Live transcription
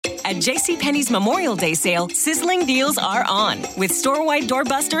At JCPenney's Memorial Day sale, sizzling deals are on, with store-wide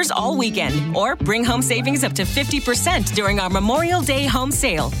doorbusters all weekend. Or bring home savings up to 50% during our Memorial Day home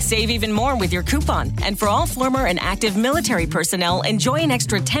sale. Save even more with your coupon. And for all former and active military personnel, enjoy an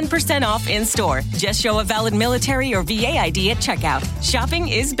extra 10% off in-store. Just show a valid military or VA ID at checkout. Shopping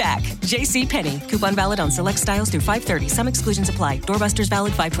is back. JCPenney. Coupon valid on select styles through 5/30. Some exclusions apply. Doorbusters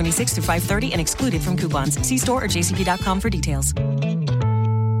valid 5/26 through 5/30 and excluded from coupons. See store or jcp.com for details.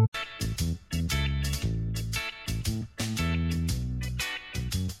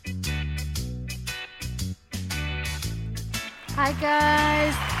 Hi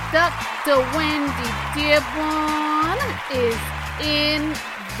guys, Dr. Wendy Dearborn is in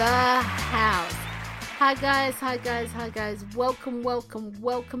the house. Hi guys.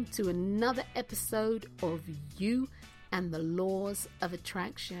 Welcome to another episode of You and the Laws of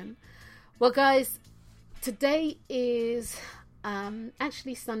Attraction. Well guys, today is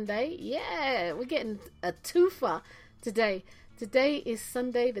actually Sunday. Yeah, we're getting a twofer today. Today is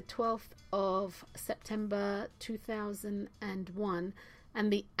Sunday, the 12th of September 2001,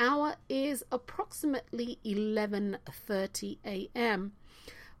 and the hour is approximately 11:30 a.m.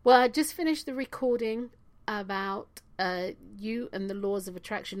 Well, I just finished the recording about you and the laws of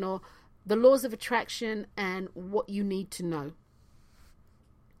attraction, or the laws of attraction and what you need to know.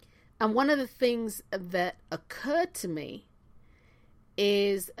 And one of the things that occurred to me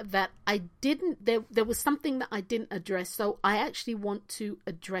is that there was something that I didn't address, so I actually want to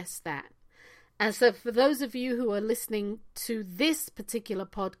address that. And so for those of you who are listening to this particular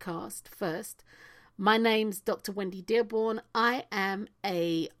podcast first, my name's Dr. Wendy Dearborn. I am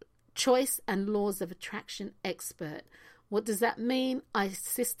a choice and laws of attraction expert. What does that mean? I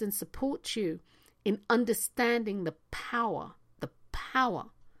assist and support you in understanding the power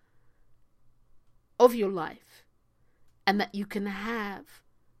of your life, and that you can have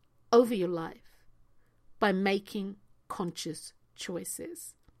over your life by making conscious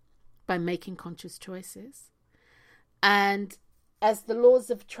choices. And as the laws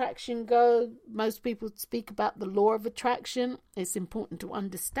of attraction go, most people speak about the law of attraction. It's important to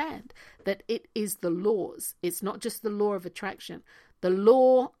understand that it is the laws. It's not just the law of attraction. The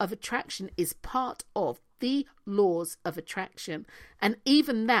law of attraction is part of the laws of attraction. And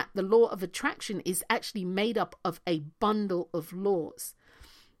even that, the law of attraction is actually made up of a bundle of laws.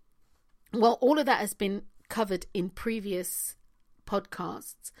 Well, all of that has been covered in previous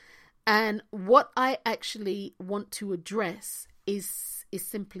podcasts. And what I actually want to address is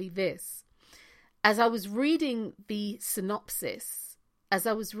simply this. As I was reading the synopsis, as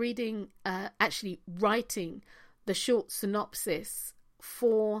I was reading, actually writing the short synopsis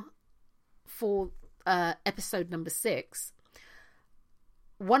for episode number 6,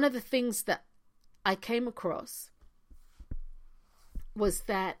 one of the things that I came across was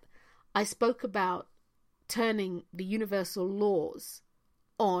that I spoke about turning the universal laws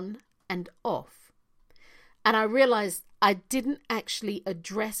on and off. And I realized I didn't actually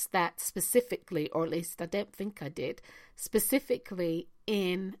address that specifically, or at least I don't think I did, specifically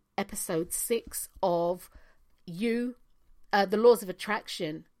in episode 6 of the laws of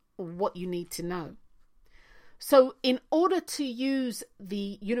attraction, what you need to know. So in order to use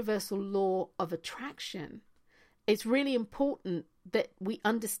the universal law of attraction, it's really important that we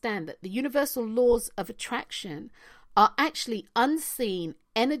understand that the universal laws of attraction are actually unseen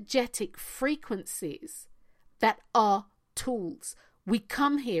energetic frequencies that are tools. We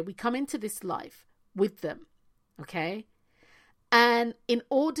come into this life with them, okay? And in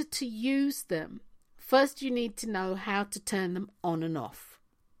order to use them, first you need to know how to turn them on and off.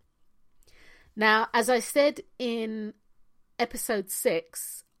 Now, as I said in episode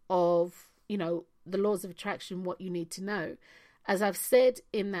 6 of, the laws of attraction, what you need to know, as I've said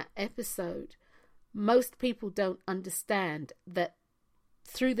in that episode, most people don't understand that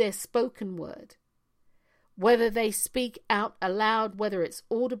through their spoken word, whether they speak out aloud, whether it's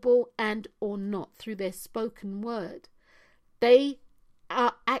audible and or not, through their spoken word, they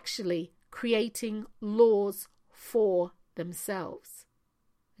are actually creating laws for themselves.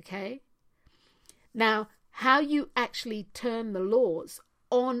 Okay? Now, how you actually turn the laws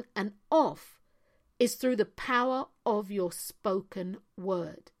on and off is through the power of your spoken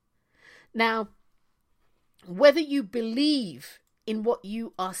word. Now, whether you believe in what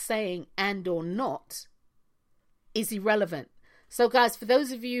you are saying and or not is irrelevant. So guys, for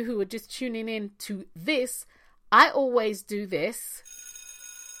those of you who are just tuning in to this, I always do this.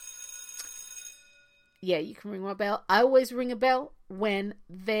 Yeah, you can ring my bell. I always ring a bell when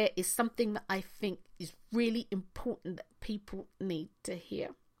there is something that I think is really important that people need to hear.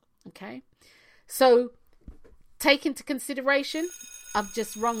 Okay? So take into consideration I've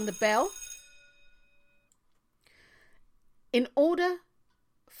just rung the bell. In order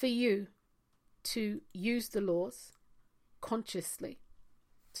for you to use the laws consciously,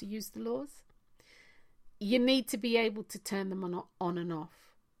 you need to be able to turn them on and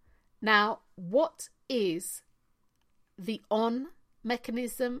off. Now, what is the on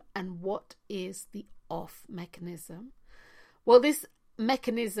mechanism and what is the off mechanism? Well, this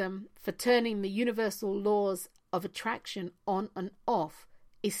mechanism for turning the universal laws of attraction on and off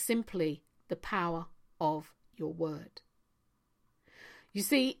is simply the power of your word. You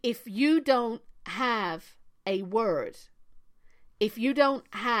see, if you don't have a word, if you don't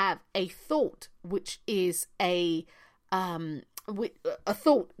have a thought, which is a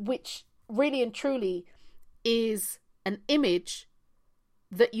thought which really and truly is an image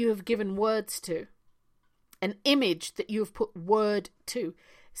that you have given words to, an image that you have put word to.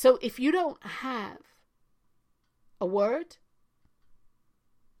 So if you don't have a word,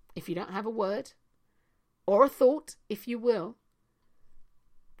 or a thought, if you will,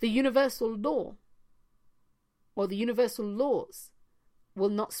 the universal law or the universal laws will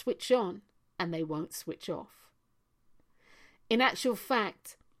not switch on and they won't switch off. In actual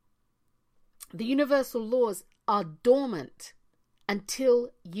fact, the universal laws are dormant until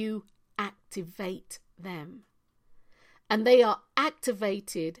you activate them. And they are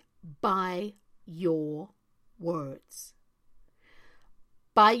activated by your words.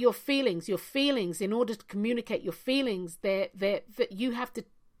 By your feelings. Your feelings, in order to communicate your feelings, that you have to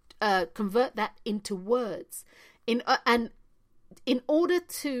convert that into words. In order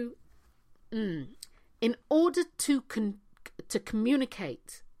to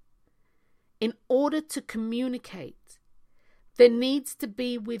communicate, there needs to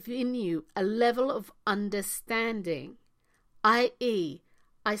be within you a level of understanding, i.e.,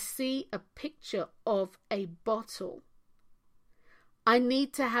 I see a picture of a bottle. I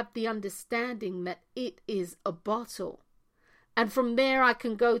need to have the understanding that it is a bottle. And from there I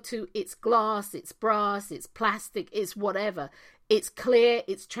can go to it's glass, it's brass, it's plastic, it's whatever. It's clear,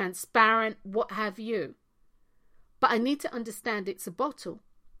 it's transparent, what have you. But I need to understand it's a bottle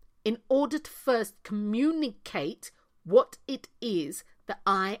in order to first communicate what it is that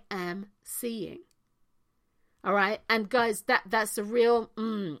I am seeing. All right. And guys, that's a real,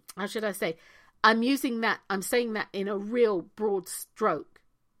 how should I say? I'm saying that in a real broad stroke.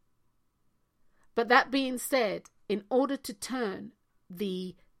 But that being said, in order to turn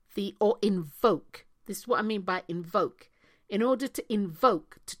or invoke, this is what I mean by invoke. In order to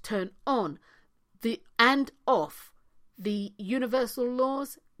invoke, to turn on and off the universal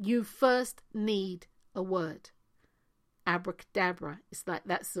laws, you first need a word. Abracadabra, it's like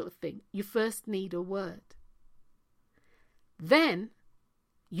that sort of thing. You first need a word. Then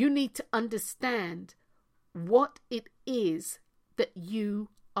you need to understand what it is that you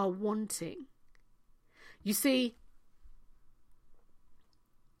are wanting. You see,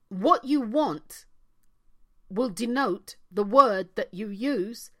 what you want will denote the word that you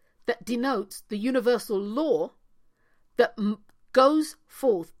use, that denotes the universal law that goes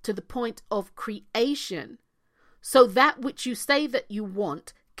forth to the point of creation, so that which you say that you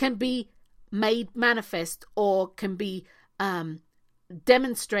want can be made manifest, or can be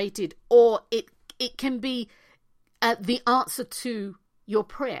demonstrated, or it can be the answer to your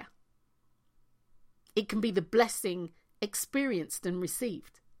prayer. It can be the blessing experienced and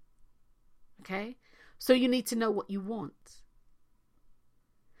received. Okay? So you need to know what you want.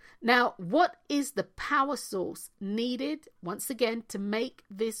 Now, what is the power source needed, once again, to make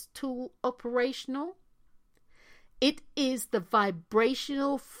this tool operational? It is the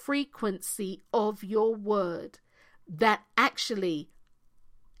vibrational frequency of your word that actually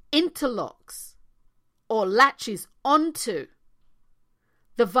interlocks or latches onto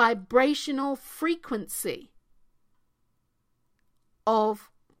the vibrational frequency of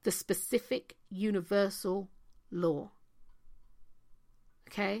the specific universal law.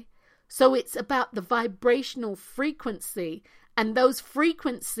 Okay? So it's about the vibrational frequency, and those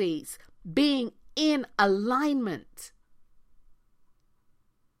frequencies being in alignment.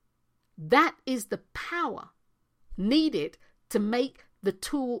 That is the power needed to make the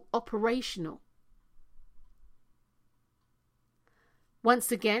tool operational.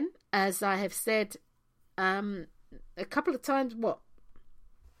 Once again, as I have said a couple of times,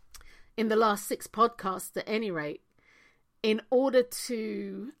 in the last 6 podcasts at any rate, in order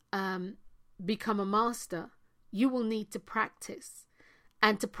to become a master, you will need to practice,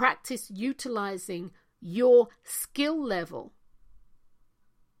 and to practice utilizing your skill level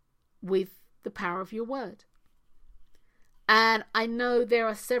with the power of your word. And I know there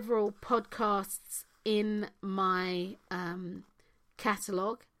are several podcasts in my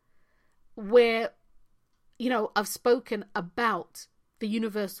catalog where, I've spoken about the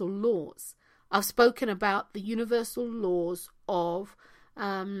universal laws. I've spoken about the universal laws of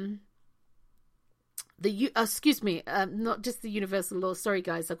not just the universal laws. Sorry,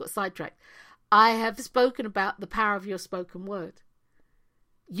 guys, I got sidetracked. I have spoken about the power of your spoken word.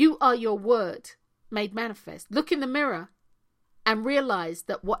 You are your word made manifest. Look in the mirror and realize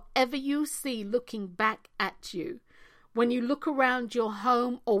that whatever you see looking back at you, when you look around your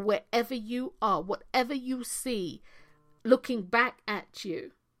home or wherever you are, whatever you see looking back at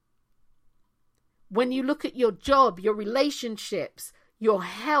you, when you look at your job, your relationships, your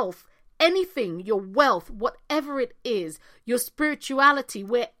health, anything, your wealth, whatever it is, your spirituality,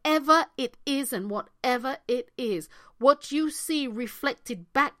 wherever it is and whatever it is, what you see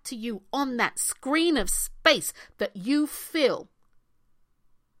reflected back to you on that screen of space that you fill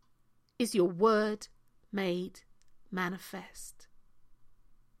is your word made manifest,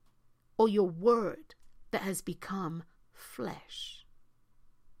 or your word that has become flesh.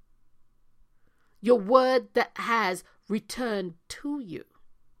 Your word that has returned to you,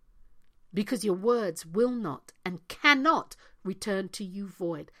 because your words will not and cannot return to you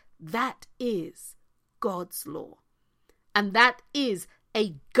void. That is God's law. And that is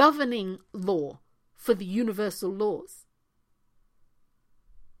a governing law for the universal laws.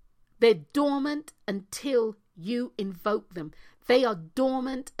 They're dormant until you invoke them. They are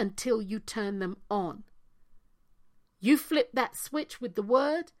dormant until you turn them on. You flip that switch with the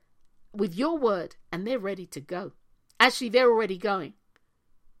word, with your word, and they're ready to go. Actually, they're already going.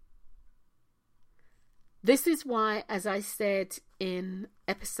 This is why, as I said in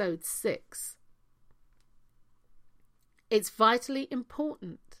episode 6, it's vitally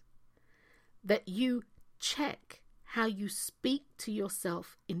important that you check how you speak to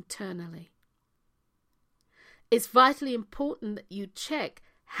yourself internally. It's vitally important that you check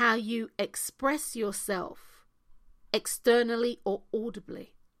how you express yourself externally or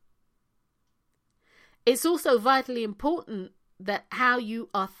audibly. It's also vitally important that how you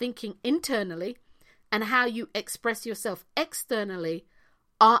are thinking internally and how you express yourself externally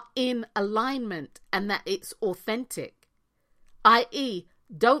are in alignment and that it's authentic. I.e.,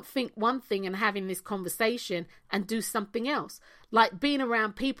 don't think one thing and having this conversation and do something else. Like being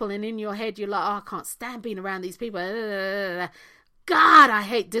around people and in your head you're like, oh, I can't stand being around these people. God, I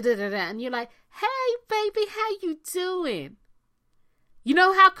hate and you're like, hey, baby, how you doing? You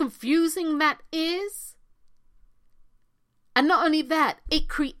know how confusing that is? And not only that, it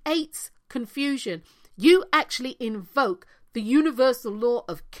creates confusion. You actually invoke the universal law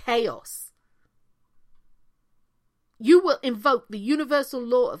of chaos. You will invoke the universal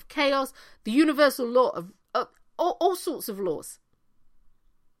law of chaos, the universal law of all sorts of laws.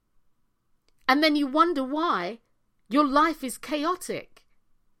 And then you wonder why your life is chaotic.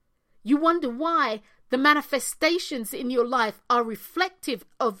 You wonder why the manifestations in your life are reflective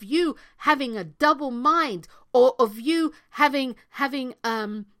of you having a double mind, or of you having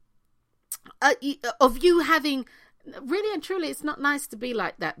really and truly, it's not nice to be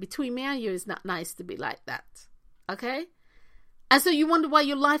like that. Between me and you, it's not nice to be like that. Okay? And so you wonder why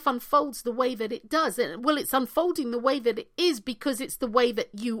your life unfolds the way that it does. And well, it's unfolding the way that it is because it's the way that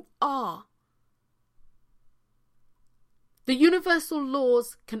you are. The universal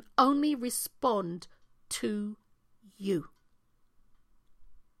laws can only respond to you.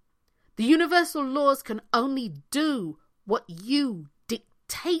 The universal laws can only do what you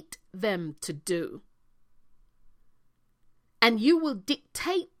dictate them to do. And you will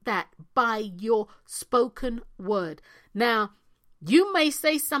dictate that by your spoken word. Now, you may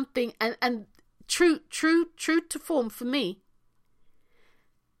say something, and true to form for me,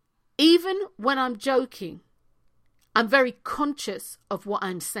 even when I'm joking, I'm very conscious of what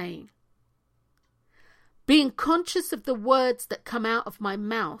I'm saying. Being conscious of the words that come out of my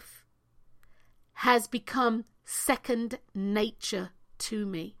mouth has become second nature to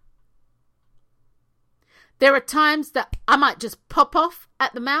me. There are times that I might just pop off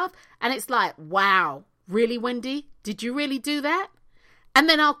at the mouth and it's like, wow, really, Wendy? Did you really do that? And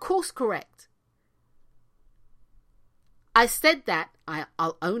then I'll course correct. I said that.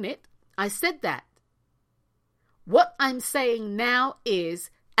 I'll own it. I said that. What I'm saying now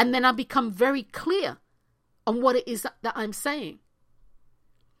is, and then I become very clear on what it is that I'm saying.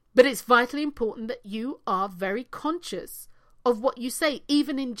 But it's vitally important that you are very conscious of what you say,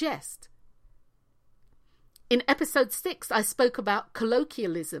 even in jest. In episode 6, I spoke about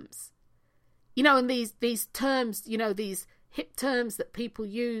colloquialisms. You know, and these terms, you know, these hip terms that people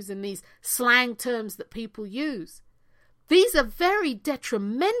use and these slang terms that people use. These are very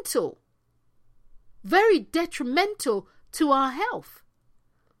detrimental to our health.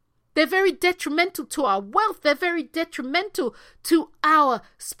 They're very detrimental to our wealth. They're very detrimental to our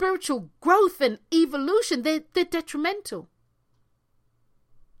spiritual growth and evolution. They're detrimental.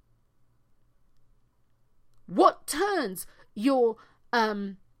 What turns the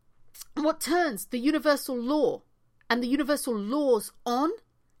universal law and the universal laws on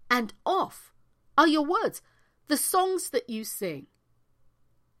and off are your words. The songs that you sing.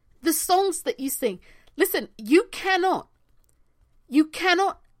 The songs that you sing. Listen, you cannot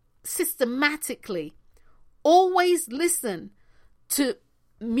systematically always listen to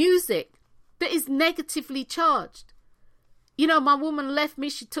music that is negatively charged. You know, my woman left me.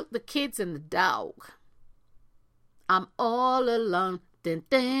 She took the kids and the dog. I'm all alone. Dun,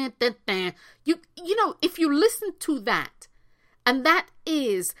 dun, dun, dun. You know, if you listen to that, and that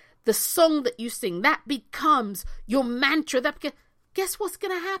is the song that you sing, that becomes your mantra. Guess what's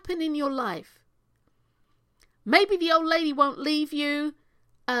going to happen in your life? Maybe the old lady won't leave you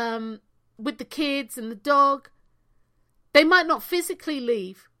with the kids and the dog. They might not physically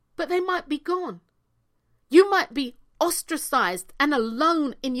leave, but they might be gone. You might be ostracized and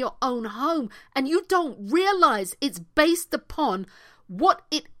alone in your own home, and you don't realize it's based upon what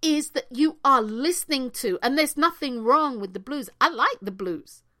it is that you are listening to. And there's nothing wrong with the blues. I like the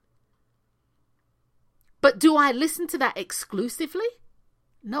blues. But do I listen to that exclusively?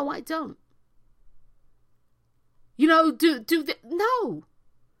 No, I don't. You know, no.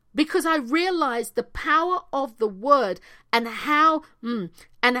 Because I realize the power of the word and how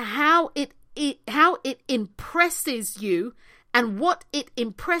it impresses you, and what it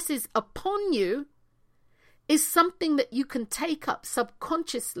impresses upon you is something that you can take up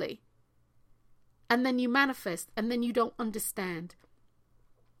subconsciously, and then you manifest, and then you don't understand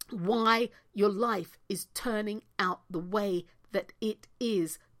why your life is turning out the way that it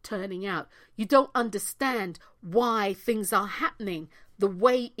is turning out. You don't understand why things are happening the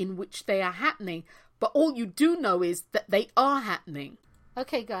way in which they are happening, but all you do know is that they are happening.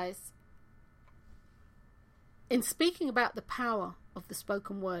 Okay, guys. In speaking about the power of the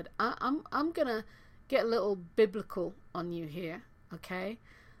spoken word, I'm gonna get a little biblical on you here, okay?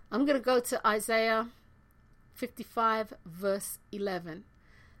 I'm gonna go to Isaiah 55 verse 11,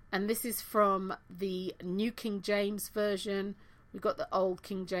 and this is from the New King James Version. We've got the old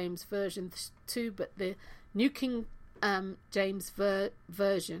King James Version too, but the New King James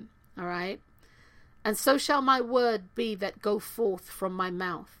Version, all right? And so shall my word be that go forth from my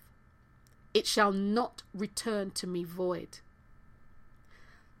mouth. It shall not return to me void,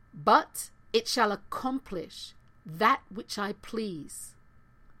 but it shall accomplish that which I please,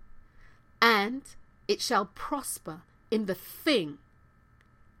 and it shall prosper in the thing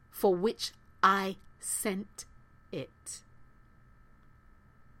for which I sent it.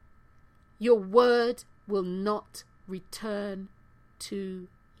 Your word will not return to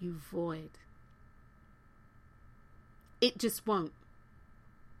you void. It just won't.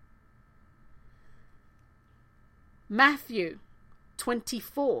 Matthew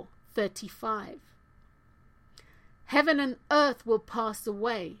 24:35. Heaven and earth will pass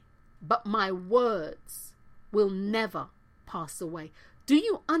away, but my words will never pass away. Do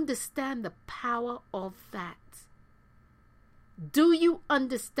you understand the power of that? Do you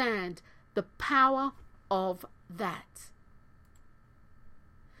understand the power of that?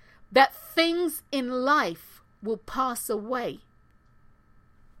 That things in life will pass away.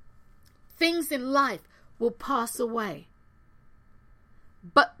 Things in life will pass away.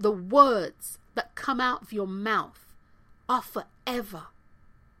 But the words that come out of your mouth are forever.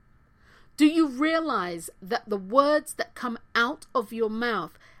 Do you realize that the words that come out of your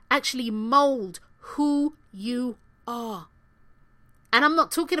mouth actually mold who you are? And I'm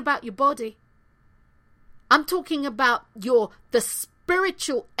not talking about your body. I'm talking about the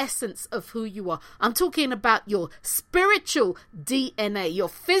spiritual essence of who you are. I'm talking about your spiritual DNA. Your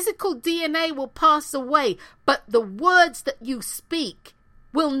physical DNA will pass away, but the words that you speak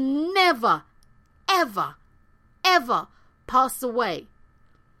will never, ever, ever pass away.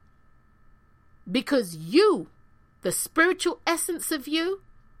 Because you, the spiritual essence of you,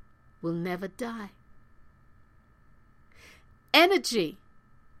 will never die. Energy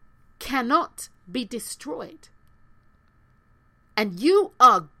cannot be destroyed. And you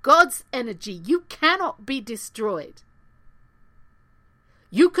are God's energy. You cannot be destroyed.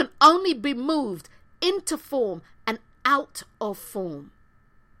 You can only be moved into form and out of form.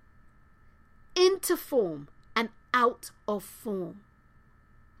 Into form and out of form.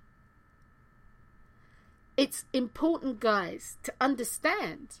 It's important, guys, to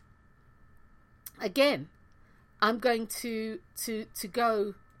understand. Again, I'm going to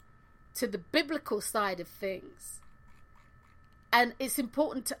go to the biblical side of things. And it's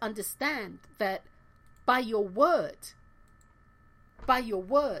important to understand that by your word,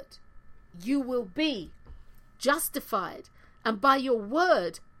 you will be justified, and by your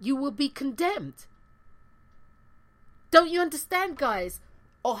word, you will be condemned. Don't you understand, guys?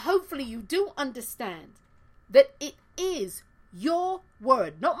 Or hopefully you do understand that it is your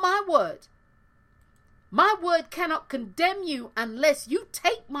word, not my word. My word cannot condemn you unless you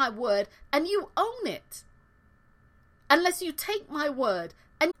take my word and you own it. Unless you take my word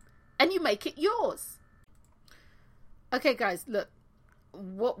and you make it yours. Okay, guys, look.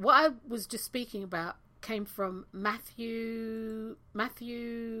 What I was just speaking about came from Matthew,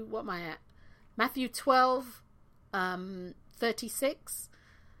 what am I at? Matthew 12, 36.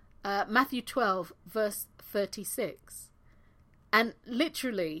 Matthew 12, verse 36. And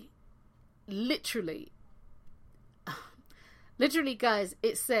literally, guys,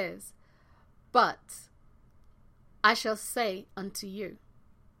 it says, "But I shall say unto you,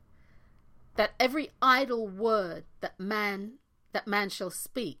 that every idle word that man shall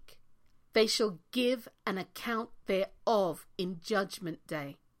speak, they shall give an account thereof in judgment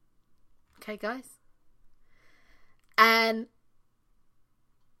day." Okay, guys? And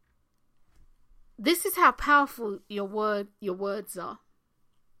this is how powerful your words are.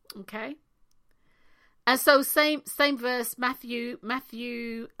 Okay? And so same verse, Matthew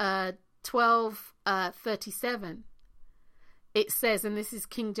 12, 37. It says, and this is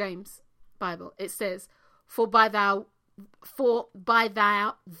King James Bible, it says, For by thy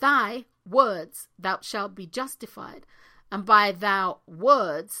words thou shalt be justified, and by thy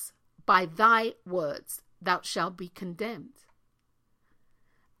words thou shalt be condemned.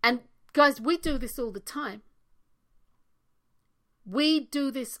 And guys, we do this all the time.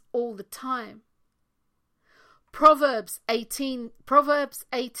 Proverbs 18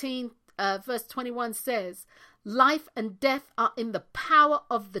 verse 21 says, "Life and death are in the power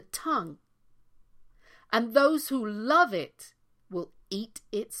of the tongue, and those who love it will eat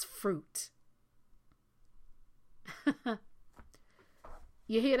its fruit."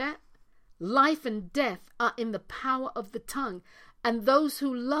 You hear that? Life and death are in the power of the tongue, and those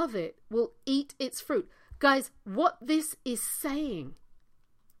who love it will eat its fruit. Guys, what this is saying,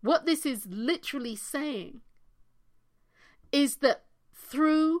 what this is literally saying, is that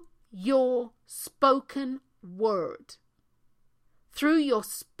through your spoken word,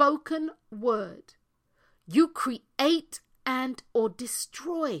 you create and or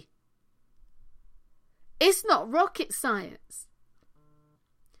destroy. It's not rocket science.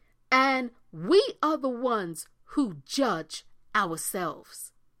 And we are the ones who judge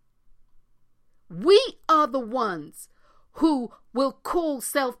ourselves. We are the ones who will call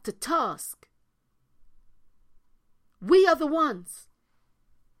self to task. We are the ones.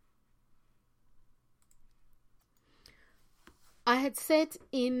 I had said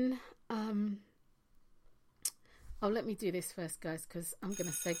in let me do this first, guys, because I'm going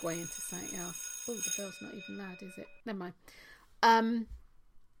to segue into something else. Oh, the bell's not even loud, is it? Never mind.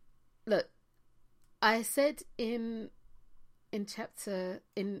 Look, I said in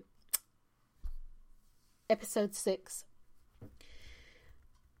episode 6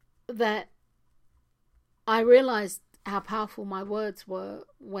 that I realized how powerful my words were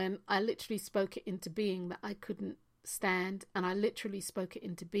when I literally spoke it into being that I couldn't stand, and I literally spoke it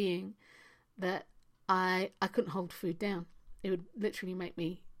into being that I couldn't hold food down. It would literally make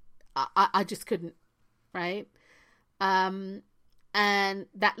me, I just couldn't, right? And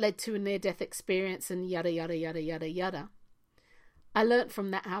that led to a near-death experience and yada, yada, yada, yada, yada. I learned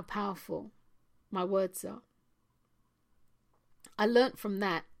from that how powerful my words are. I learned from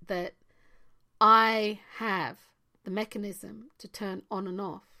that I have the mechanism to turn on and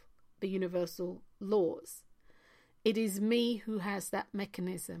off the universal laws. It is me who has that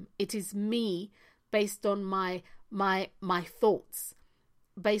mechanism. It is me based on my thoughts,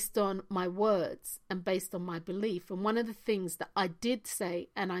 based on my words, and based on my belief. And one of the things that I did say,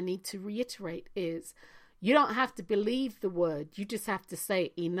 and I need to reiterate, is you don't have to believe the word. You just have to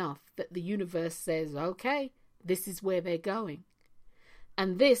say enough that the universe says, okay, this is where they're going.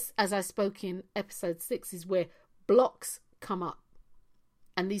 And this, as I spoke in episode 6, is where blocks come up.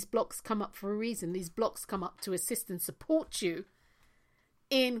 And these blocks come up for a reason. These blocks come up to assist and support you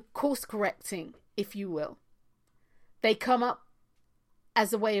in course correcting, if you will. They come up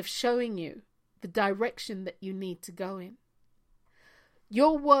as a way of showing you the direction that you need to go in.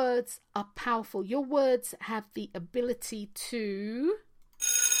 Your words are powerful. Your words have the ability to...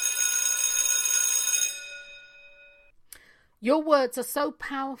 Your words are so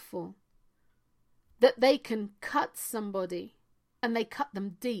powerful that they can cut somebody, and they cut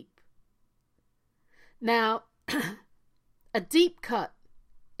them deep. Now, A deep cut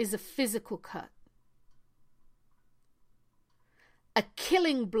is a physical cut. A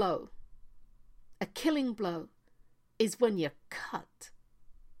killing blow is when you cut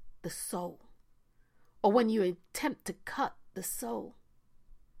the soul, or when you attempt to cut the soul.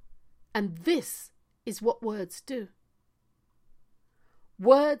 And this is what words do.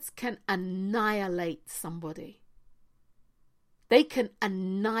 Words can annihilate somebody. They can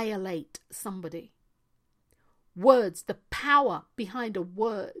annihilate somebody. Words, the power behind a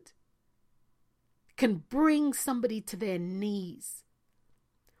word, can bring somebody to their knees.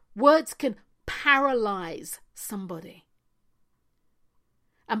 Words can paralyze somebody.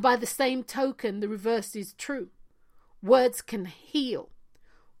 And by the same token, the reverse is true. Words can heal.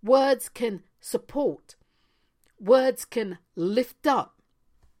 Words can support. Words can lift up.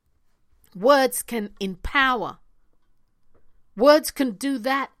 Words can empower. Words can do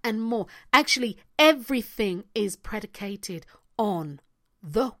that and more. Actually, everything is predicated on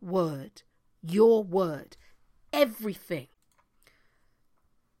the word, your word, everything.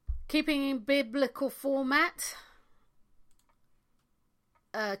 Keeping in biblical format,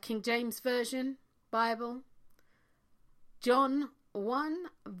 King James Version, Bible, John 1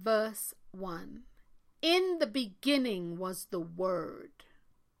 verse 1. In the beginning was the Word,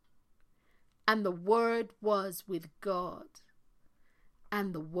 and the Word was with God,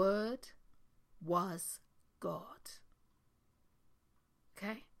 and the Word was God.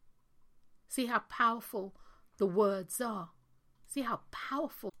 Okay? See how powerful the words are. See how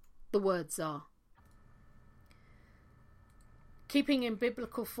powerful the words are. Keeping in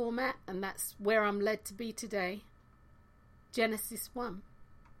biblical format, and that's where I'm led to be today. Genesis 1.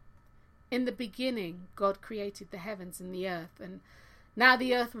 In the beginning, God created the heavens and the earth, and now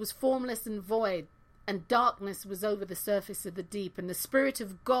the earth was formless and void, and darkness was over the surface of the deep, and the Spirit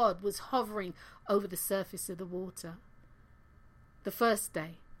of God was hovering over the surface of the water.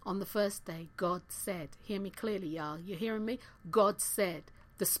 On the first day, God said, hear me clearly, y'all, you hearing me? God said,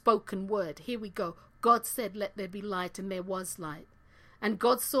 the spoken word, here we go. God said, let there be light, and there was light. And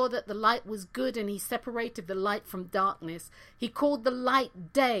God saw that the light was good, and he separated the light from darkness. He called the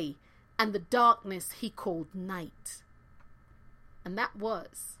light day, and the darkness he called night. And that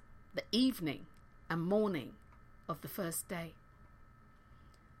was the evening and morning of the first day.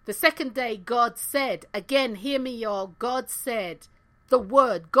 The second day, God said, again, hear me, y'all, God said, the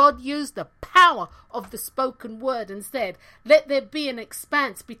word, God used the power of the spoken word and said, let there be an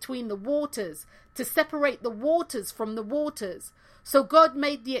expanse between the waters to separate the waters from the waters. So God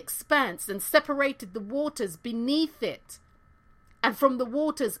made the expanse and separated the waters beneath it and from the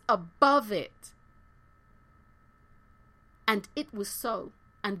waters above it. And it was so.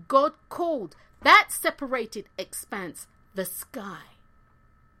 And God called that separated expanse the sky.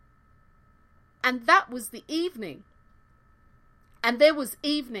 And that was the evening. And there was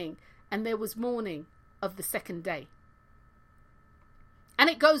evening and there was morning of the second day. And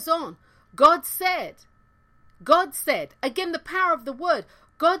it goes on. God said, again, the power of the word.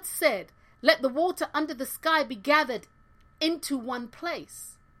 God said, let the water under the sky be gathered into one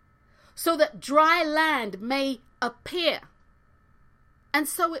place, so that dry land may appear. And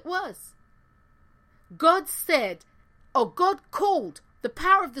so it was. God said, God called, the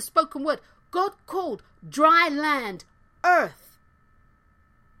power of the spoken word, God called dry land earth.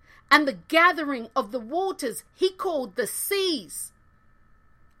 And the gathering of the waters, he called the seas.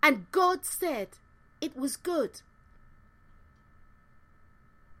 And God said, it was good.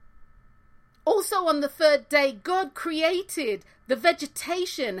 Also on the third day, God created the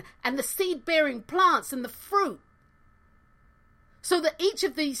vegetation and the seed-bearing plants and the fruit, so that each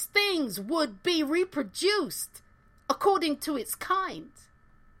of these things would be reproduced according to its kind.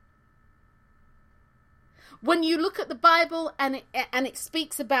 When you look at the Bible and it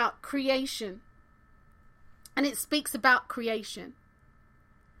speaks about creation, it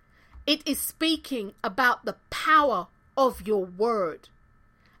is speaking about the power of your word.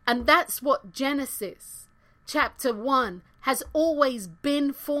 And that's what Genesis chapter 1 has always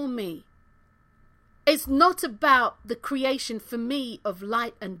been for me. It's not about the creation for me of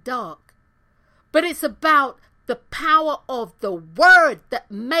light and dark, but it's about the power of the word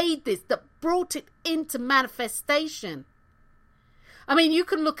that made this, that brought it into manifestation. I mean, you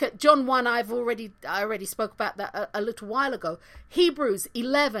can look at John 1, I already spoke about that a little while ago. Hebrews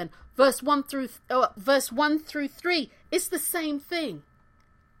 11, verse 1 through 3, it's the same thing.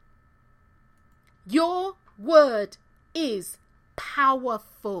 Your word is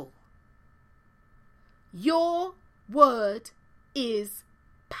powerful. Your word is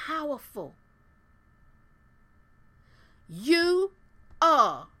powerful. You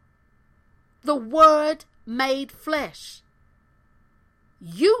are the Word made flesh.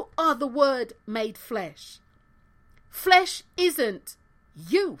 You are the Word made flesh. Flesh isn't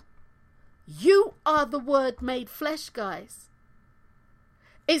you. You are the Word made flesh, guys.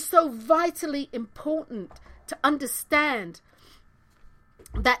 It's so vitally important to understand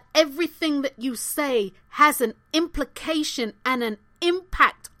that everything that you say has an implication and an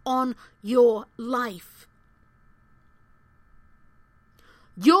impact on your life.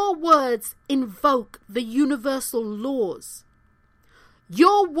 Your words invoke the universal laws.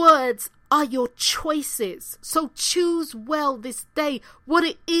 Your words are your choices. So choose well this day what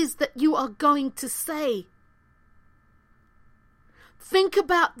it is that you are going to say. Think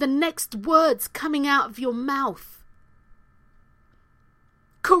about the next words coming out of your mouth.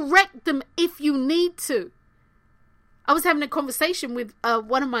 Correct them if you need to. I was having a conversation with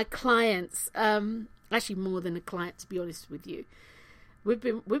one of my clients, actually more than a client, to be honest with you. We've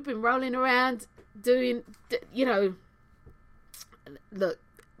been rolling around doing, look,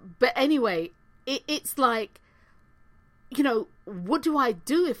 but anyway, it's like, what do I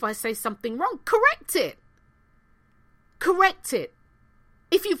do if I say something wrong? Correct it. Correct it.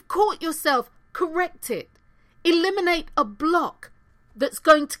 If you've caught yourself, correct it. Eliminate a block that's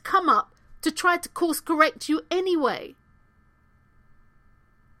going to come up to try to course correct you anyway.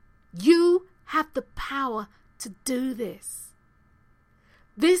 You have the power to do this.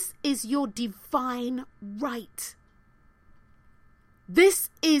 This is your divine right. This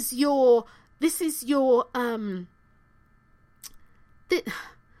is your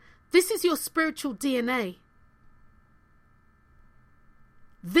spiritual DNA.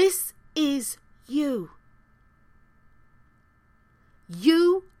 This is you.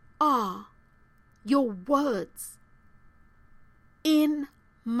 You are your words in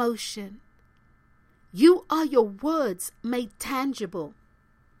motion. You are your words made tangible.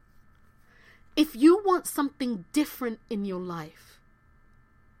 If you want something different in your life,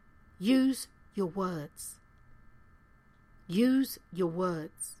 use your words. Use your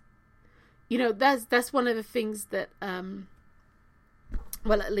words. That's one of the things that,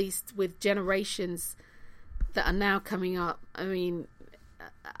 well, at least with generations that are now coming up. I mean,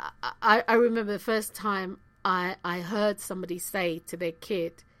 I remember the first time I heard somebody say to their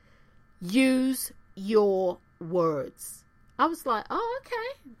kid, use your words. I was like, oh,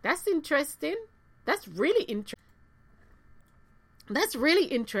 okay, that's interesting. That's really interesting.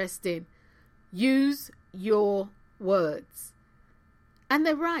 Use your words. And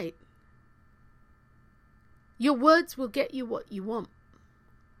they're right. Your words will get you what you want.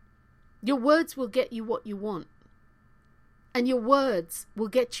 Your words will get you what you want. And your words will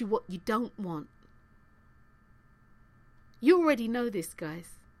get you what you don't want. You already know this,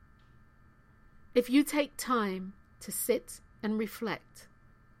 guys. If you take time to sit and reflect,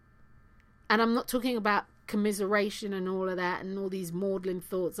 and I'm not talking about commiseration and all of that and all these maudlin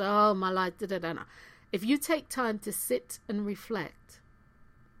thoughts, oh, my life, da-da-da-da. If you take time to sit and reflect,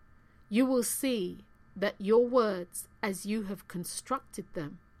 you will see that your words, as you have constructed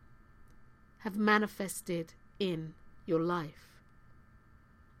them, have manifested in your life.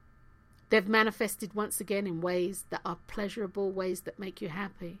 They've manifested once again in ways that are pleasurable, ways that make you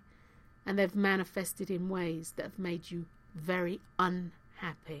happy. And they've manifested in ways that have made you very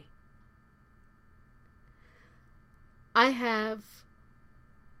unhappy. I have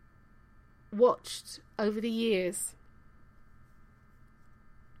watched over the years,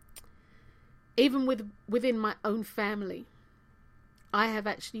 even within my own family, I have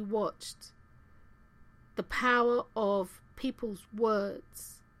actually watched the power of people's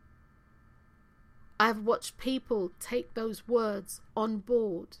words. I've watched people take those words on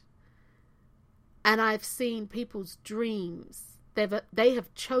board. And I've seen people's dreams. They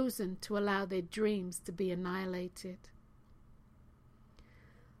have chosen to allow their dreams to be annihilated.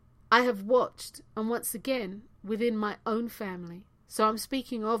 I have watched, and once again, within my own family. So I'm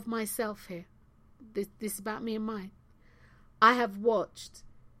speaking of myself here. This is about me and mine. I have watched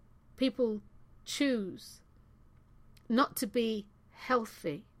people choose not to be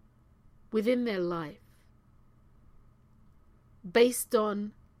healthy within their life based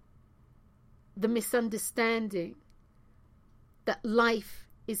on the misunderstanding that life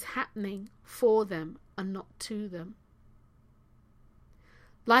is happening for them and not to them.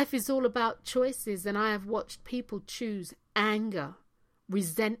 Life is all about choices, and I have watched people choose anger,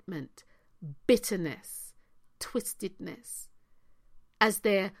 resentment, bitterness, twistedness as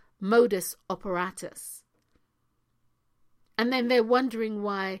their modus operatus. And then they're wondering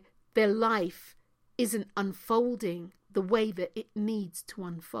why their life isn't unfolding the way that it needs to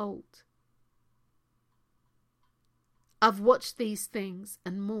unfold. I've watched these things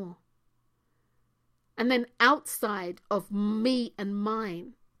and more. And then outside of me and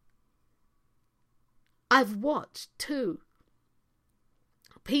mine, I've watched too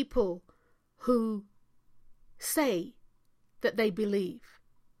people who say that they believe,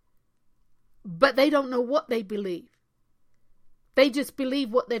 but they don't know what they believe. They just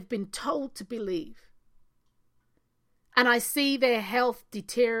believe what they've been told to believe. And I see their health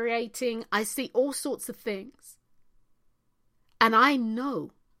deteriorating. I see all sorts of things. And I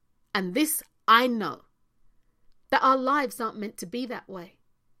know, and this I know, that our lives aren't meant to be that way.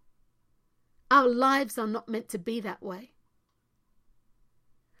 Our lives are not meant to be that way.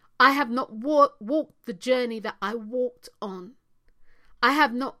 I have not walked the journey that I walked on. I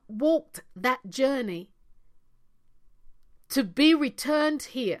have not walked that journey to be returned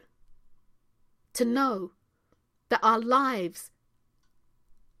here, to know that our lives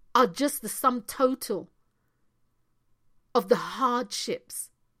are just the sum total of the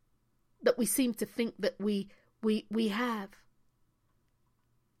hardships that we seem to think that we have.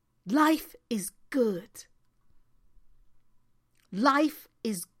 Life is good. Life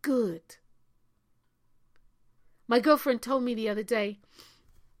is good. My girlfriend told me the other day,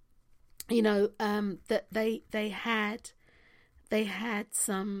 that they had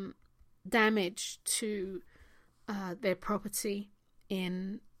some damage to their property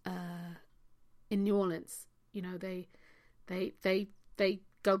in New Orleans. They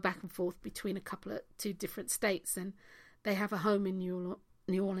go back and forth between two different states, and they have a home in New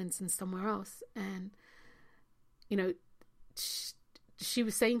Orleans and somewhere else. And she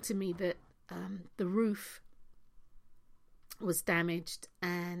was saying to me that the roof was damaged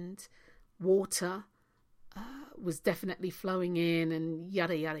and water was definitely flowing in and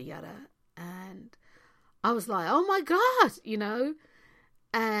yada yada yada. And I was like, oh my God,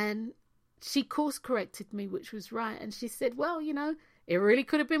 and she course corrected me, which was right. And she said, well, it really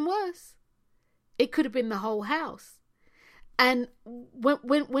could have been worse. It could have been the whole house. And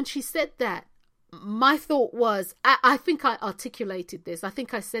when she said that, my thought was, I think I articulated this. I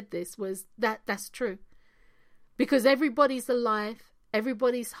think I said this, was that's true. Because everybody's alive.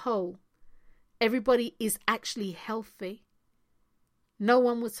 Everybody's whole. Everybody is actually healthy. No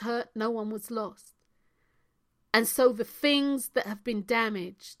one was hurt. No one was lost. And so the things that have been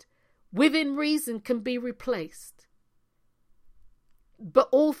damaged, within reason, can be replaced. But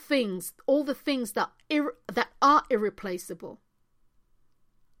all the things that are irreplaceable,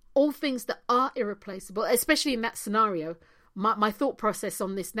 all things that are irreplaceable, especially in that scenario, my thought process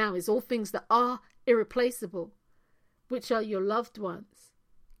on this now is all things that are irreplaceable, which are your loved ones,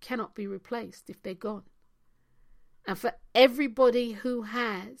 cannot be replaced if they're gone. And for everybody who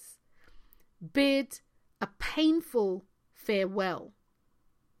has bid a painful farewell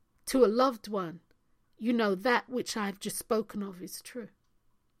to a loved one, that which I've just spoken of is true.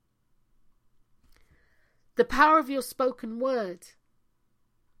 The power of your spoken word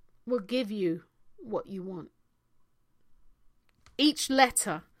will give you what you want. Each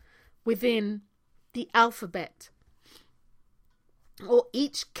letter within the alphabet, or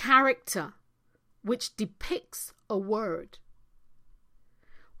each character which depicts a word,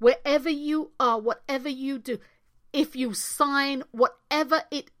 wherever you are, whatever you do, if you sign whatever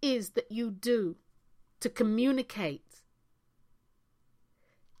it is that you do to communicate,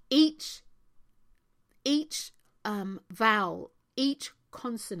 each vowel, each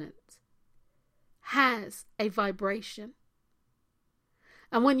consonant has a vibration.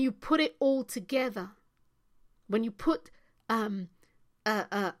 And when you put it all together, when you put a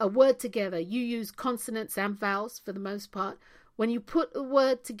word together, you use consonants and vowels for the most part. When you put a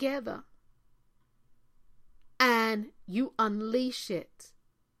word together and you unleash it,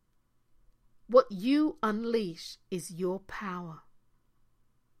 what you unleash is your power.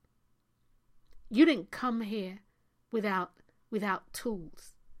 You didn't come here without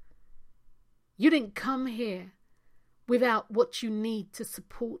tools. You didn't come here without what you need to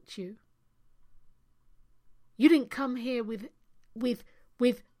support you. You didn't come here with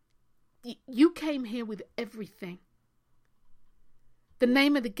you came here with everything. The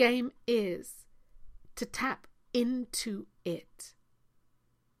name of the game is to tap into it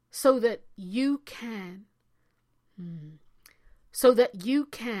so that you can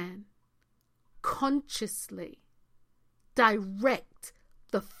consciously direct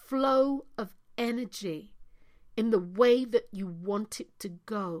the flow of energy in the way that you want it to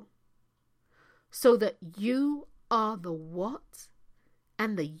go, so that you are the what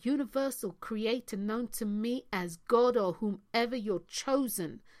and the universal creator known to me as God, or whomever your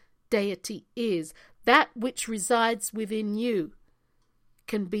chosen deity is. That which resides within you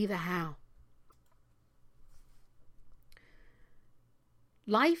can be the how.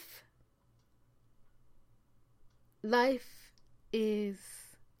 Life life is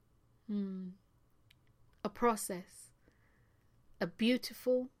a process, a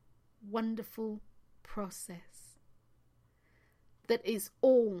beautiful, wonderful process that is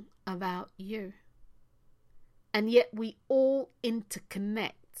all about you. And yet we all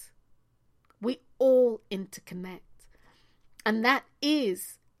interconnect. We all interconnect. And that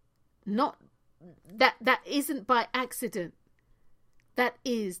is not, that isn't by accident. That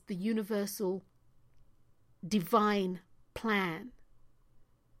is the universal divine plan.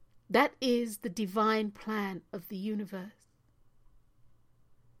 That is the divine plan of the universe.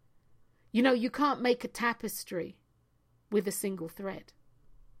 You know, you can't make a tapestry with a single thread.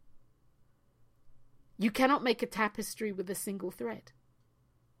 You cannot make a tapestry with a single thread.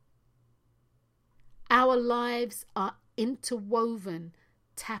 Our lives are interwoven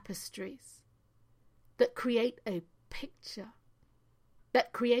tapestries that create a picture,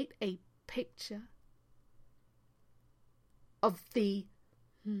 of the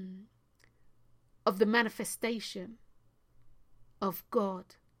manifestation of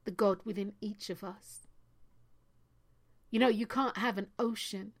God, the God within each of us. You know, you can't have an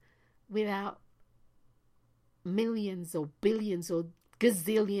ocean without millions or billions or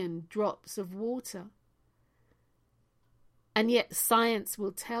gazillion drops of water. And yet science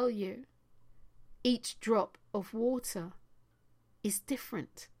will tell you each drop of water is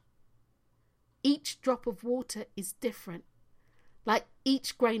different. Each drop of water is different. Like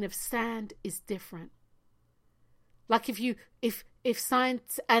each grain of sand is different. Like if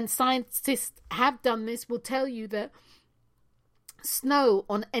science and scientists have done this, will tell you that snow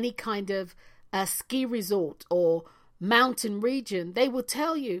on any kind of ski resort or mountain region, they will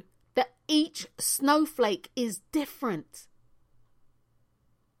tell you that each snowflake is different.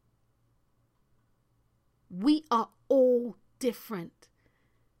 We are all different.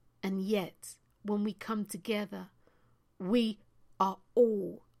 And yet, when we come together, we are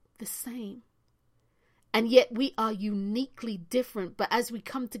all the same. And yet we are uniquely different. But as we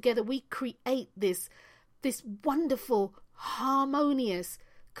come together, we create this wonderful, harmonious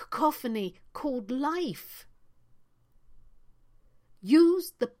cacophony called life.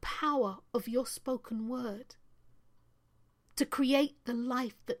 Use the power of your spoken word to create the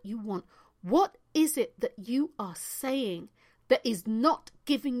life that you want. What is it that you are saying that is not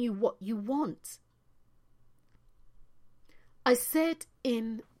giving you what you want? I said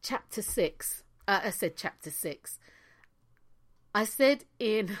in chapter 6, I said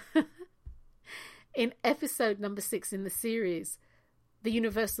in in episode number 6 in the series, The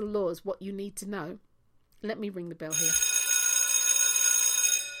Universal Laws, What You Need to Know. Let me ring the bell here.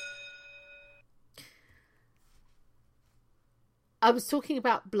 I was talking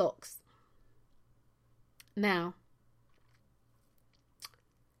about blocks. Now,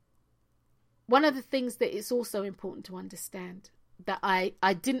 one of the things that it's also important to understand that I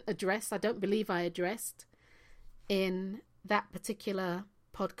didn't address, I don't believe I addressed in that particular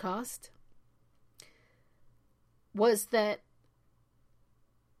podcast, was that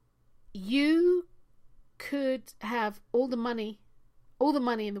you could have all the money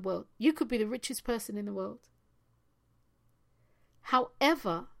in the world. You could be the richest person in the world.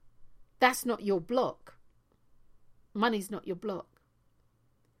 However, that's not your block. Money's not your block.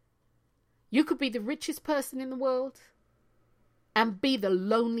 You could be the richest person in the world and be the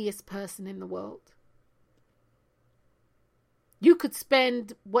loneliest person in the world. You could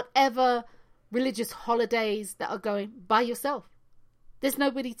spend whatever religious holidays that are going by yourself. There's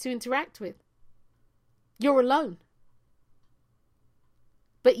nobody to interact with. You're alone.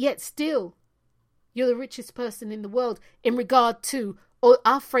 But yet still, you're the richest person in the world in regard to, or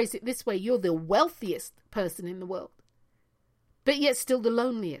I'll phrase it this way, you're the wealthiest person in the world. But yet still the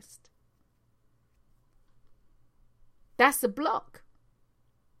loneliest. That's a block.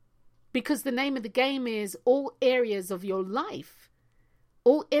 Because the name of the game is all areas of your life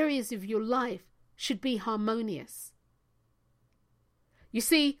should be harmonious. You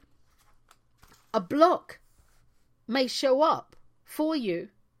see, a block may show up for you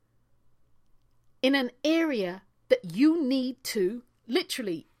in an area that you need to,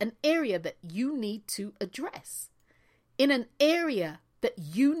 literally an area that you need to address. In an area that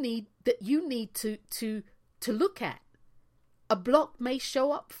you need to look at. A block may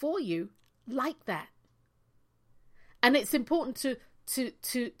show up for you like that. And it's important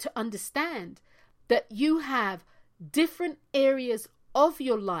to understand that you have different areas of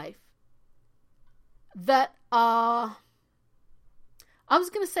your life that are, I was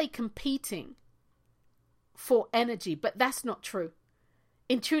going to say competing for energy, but that's not true.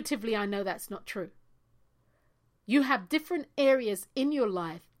 Intuitively, I know that's not true. You have different areas in your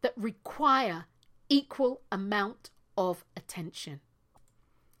life that require equal amount of attention.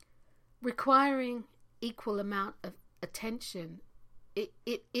 Requiring equal amount of attention, it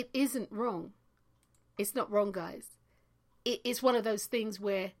isn't wrong. It's not wrong, guys. It's one of those things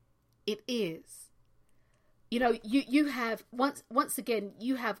where it is. You know, you have, once again,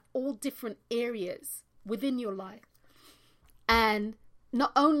 you have all different areas within your life. And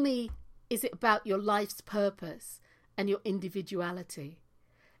not only is it about your life's purpose and your individuality,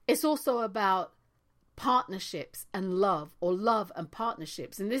 it's also about partnerships and love, or love and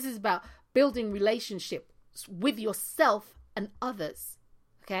partnerships. And this is about building relationships with yourself and others.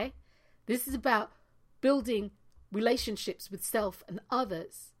 Okay? This is about building relationships with self and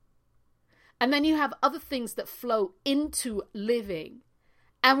others. And then you have other things that flow into living.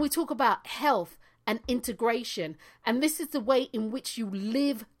 And we talk about health and integration. And this is the way in which you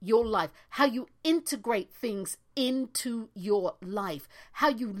live your life, how you integrate things into your life, how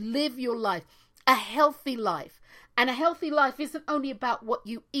you live your life, a healthy life. And a healthy life isn't only about what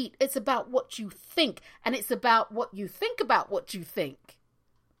you eat, it's about what you think. And it's about what you think about what you think.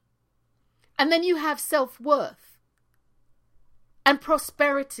 And then you have self-worth and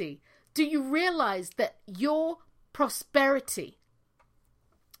prosperity. Do you realize that your prosperity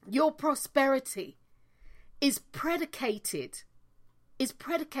is predicated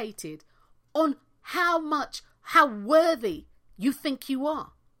on how worthy you think you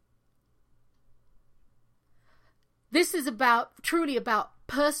are? This is truly about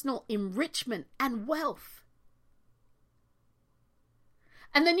personal enrichment and wealth.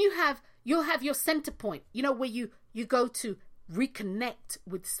 And then you'll have your center point, where you go to reconnect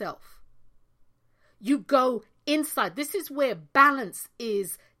with self. You go inside. This is where balance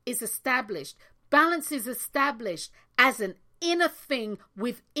is established. Balance is established as an inner thing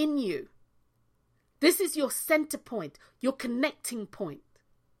within you. This is your center point, your connecting point.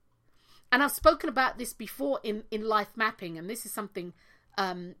 And I've spoken about this before in life mapping, and this is something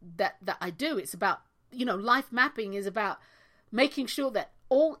that I do. It's about, life mapping is about making sure that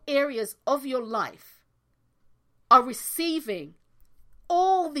all areas of your life are receiving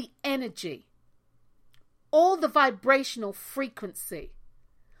all the energy, all the vibrational frequency,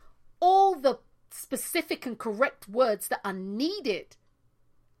 all the specific and correct words that are needed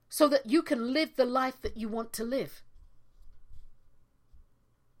so that you can live the life that you want to live.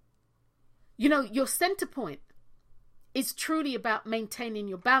 Your center point is truly about maintaining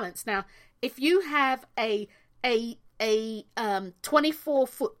your balance. Now, if you have a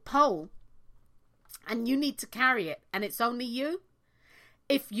 24-foot pole and you need to carry it and it's only you,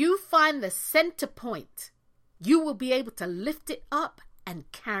 if you find the center point, you will be able to lift it up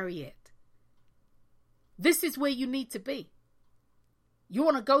and carry it. This is where you need to be. You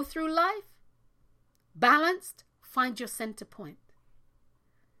want to go through life balanced? Find your center point.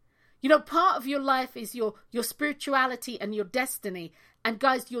 Part of your life is your spirituality and your destiny. And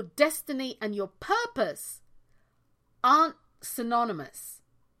guys, your destiny and your purpose aren't synonymous.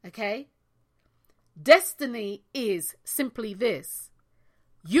 Okay? Destiny is simply this.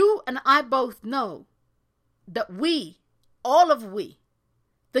 You and I both know that all of we,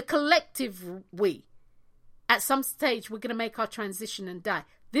 the collective we, at some stage we're going to make our transition and die.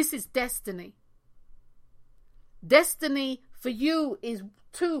 This is destiny. Destiny for you is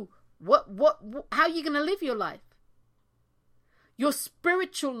how are you going to live your life? Your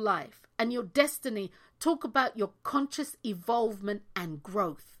spiritual life and your destiny talk about your conscious evolvement and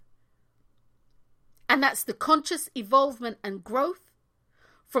growth. And that's the conscious evolvement and growth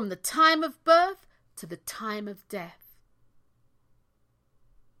from the time of birth to the time of death.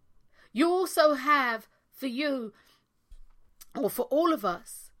 You also have for you, or for all of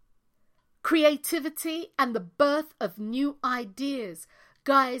us, creativity and the birth of new ideas.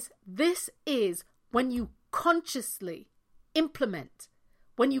 Guys, this is when you consciously implement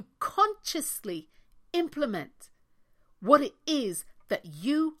what it is that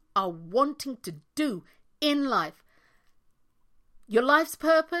you are wanting to do in life. Your life's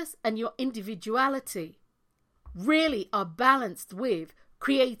purpose and your individuality really are balanced with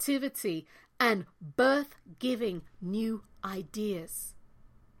creativity and birth-giving new ideas.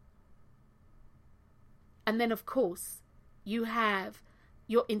 And then, of course, you have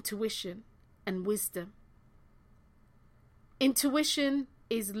your intuition and wisdom. Intuition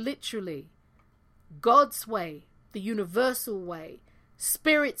is literally God's way, the universal way,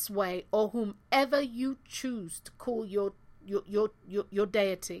 Spirit's way, or whomever you choose to call your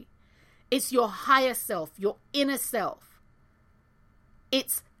deity. It's your higher self, your inner self.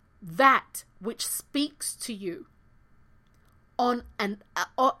 It's that which speaks to you on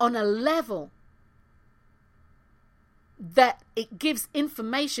a level that it gives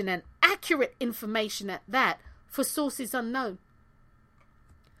information and accurate information at that, for sources unknown.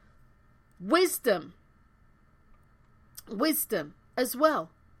 Wisdom as well.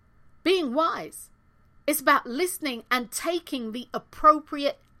 Being wise. It's about listening and taking the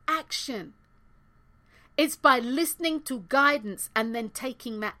appropriate action. It's by listening to guidance and then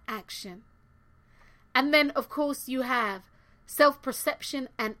taking that action. And then, of course, you have self-perception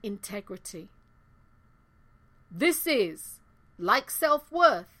and integrity. This is, like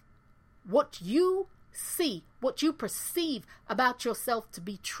self-worth, what you see, what you perceive about yourself to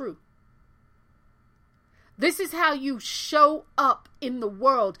be true. This is how you show up in the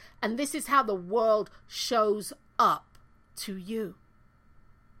world, and this is how the world shows up to you.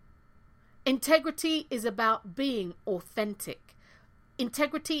 Integrity is about being authentic.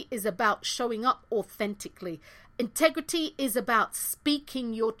 Integrity is about showing up authentically. Integrity is about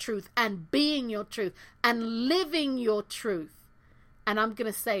speaking your truth and being your truth and living your truth. And I'm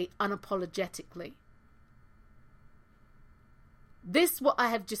going to say unapologetically. This, what I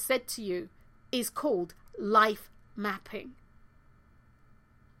have just said to you, is called life mapping.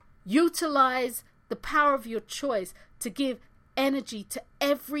 Utilize the power of your choice to give energy to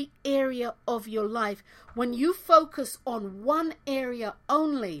every area of your life. When you focus on one area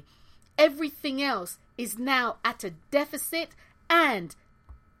only, everything else is now at a deficit and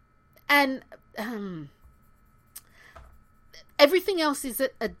everything else is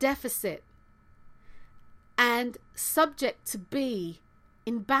at a deficit and subject to be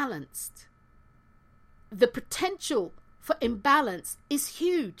imbalanced. The potential for imbalance is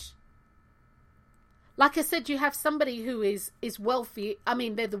huge. Like I said, you have somebody who is wealthy. I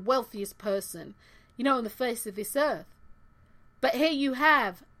mean, they're the wealthiest person, on the face of this earth. But here you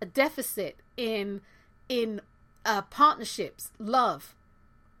have a deficit in partnerships, love,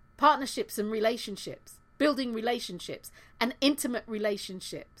 partnerships and relationships, building relationships and intimate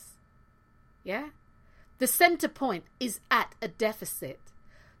relationships. Yeah? The center point is at a deficit.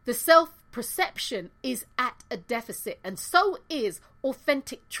 The self-perception is at a deficit, and so is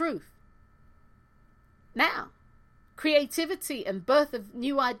authentic truth. Now, creativity and birth of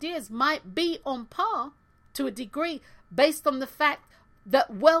new ideas might be on par to a degree based on the fact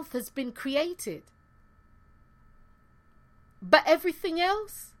that wealth has been created. But everything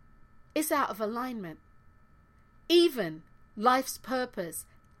else is out of alignment. Even life's purpose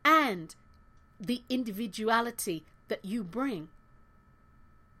and the individuality that you bring.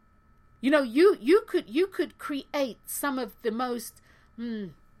 You could create some of the most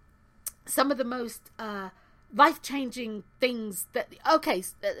life-changing things that. Okay,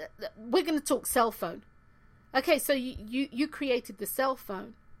 we're going to talk cell phone. Okay, so you created the cell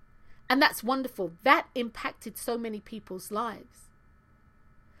phone, and that's wonderful. That impacted so many people's lives.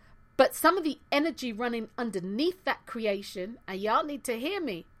 But some of the energy running underneath that creation, and y'all need to hear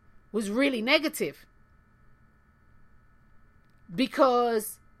me, was really negative,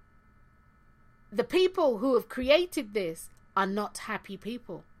 because the people who have created this are not happy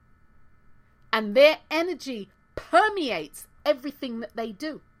people. And their energy permeates everything that they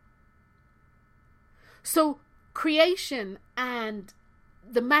do. So creation and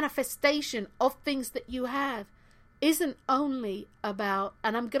the manifestation of things that you have isn't only about,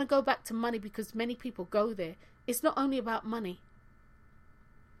 and I'm going to go back to money because many people go there. It's not only about money.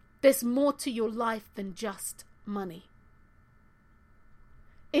 There's more to your life than just money.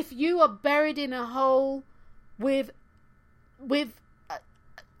 If you are buried in a hole with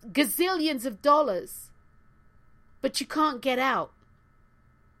gazillions of dollars, but you can't get out,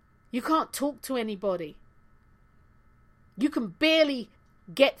 you can't talk to anybody, you can barely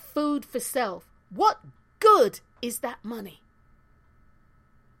get food for self, what good is that money?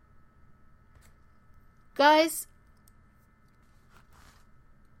 Guys,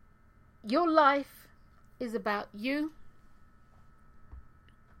 your life is about you,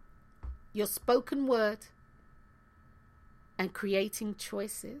 your spoken word, and creating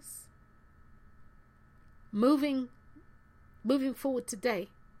choices. Moving forward today,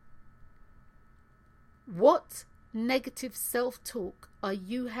 what negative self-talk are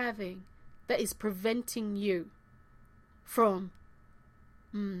you having that is preventing you from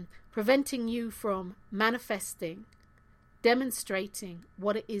manifesting, demonstrating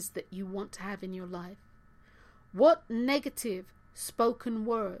what it is that you want to have in your life? What negative spoken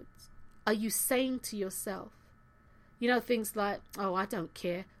words are you saying to yourself? Things like, oh, I don't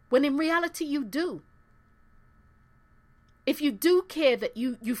care. When in reality, you do. If you do care that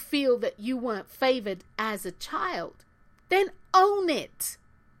you feel that you weren't favored as a child, then own it.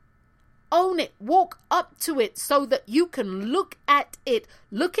 Own it. Walk up to it so that you can look at it,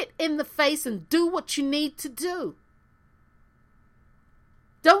 look it in the face and do what you need to do.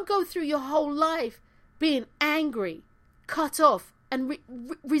 Don't go through your whole life being angry, cut off, and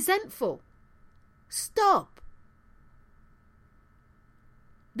resentful. Stop.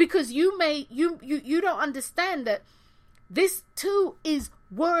 Because you don't understand that this too is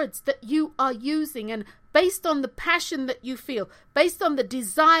words that you are using, and based on the passion that you feel, based on the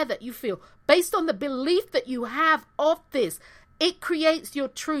desire that you feel, based on the belief that you have of this, it creates your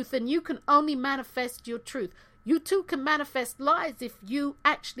truth, and you can only manifest your truth. You too can manifest lies if you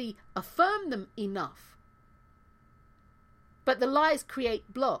actually affirm them enough. But the lies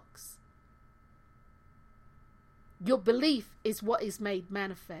create blocks. Your belief is what is made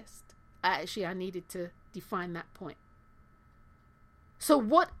manifest. I needed to define that point. So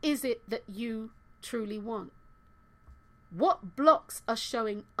what is it that you truly want? What blocks are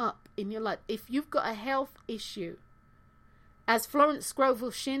showing up in your life? If you've got a health issue, as Florence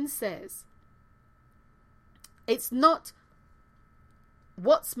Scovel Shinn says, it's not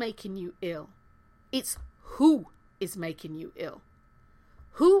what's making you ill. It's who is making you ill.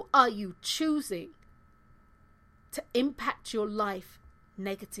 Who are you choosing to impact your life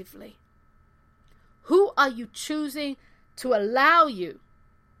negatively? Who are you choosing to allow you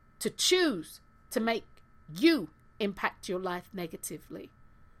to choose to make you impact your life negatively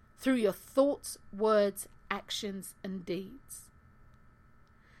through your thoughts, words, actions, and deeds?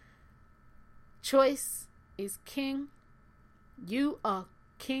 Choice is king. You are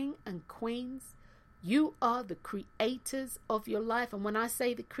king and queens. You are the creators of your life. And when I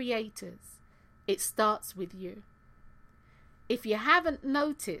say the creators, it starts with you. If you haven't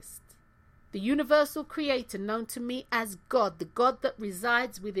noticed, the universal creator known to me as God, the God that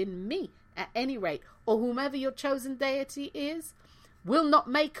resides within me at any rate, or whomever your chosen deity is, will not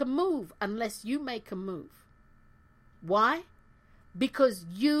make a move unless you make a move. Why? Because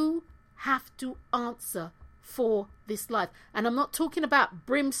you have to answer for this life. And I'm not talking about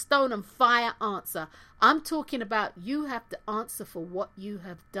brimstone and fire answer. I'm talking about you have to answer for what you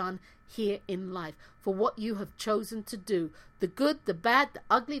have done here in life, for what you have chosen to do. The good, the bad, the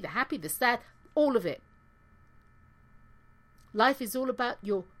ugly, the happy, the sad, all of it. Life is all about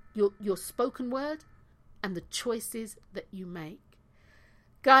your spoken word and the choices that you make.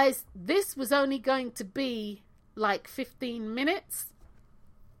 Guys, this was only going to be like 15 minutes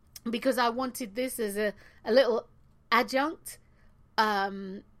because I wanted this as a little adjunct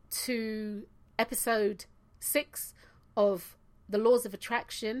to episode 6 of the Laws of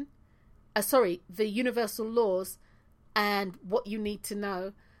Attraction. The Universal Laws and what you need to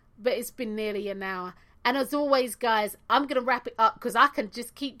know. But it's been nearly an hour. And as always, guys, I'm going to wrap it up because I can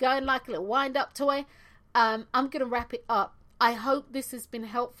just keep going like a little wind-up toy. I'm going to wrap it up. I hope this has been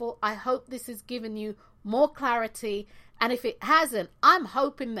helpful. I hope this has given you more clarity. And if it hasn't, I'm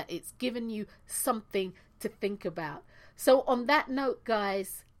hoping that it's given you something to think about. So on that note,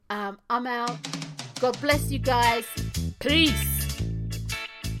 guys, I'm out. God bless you guys. Peace.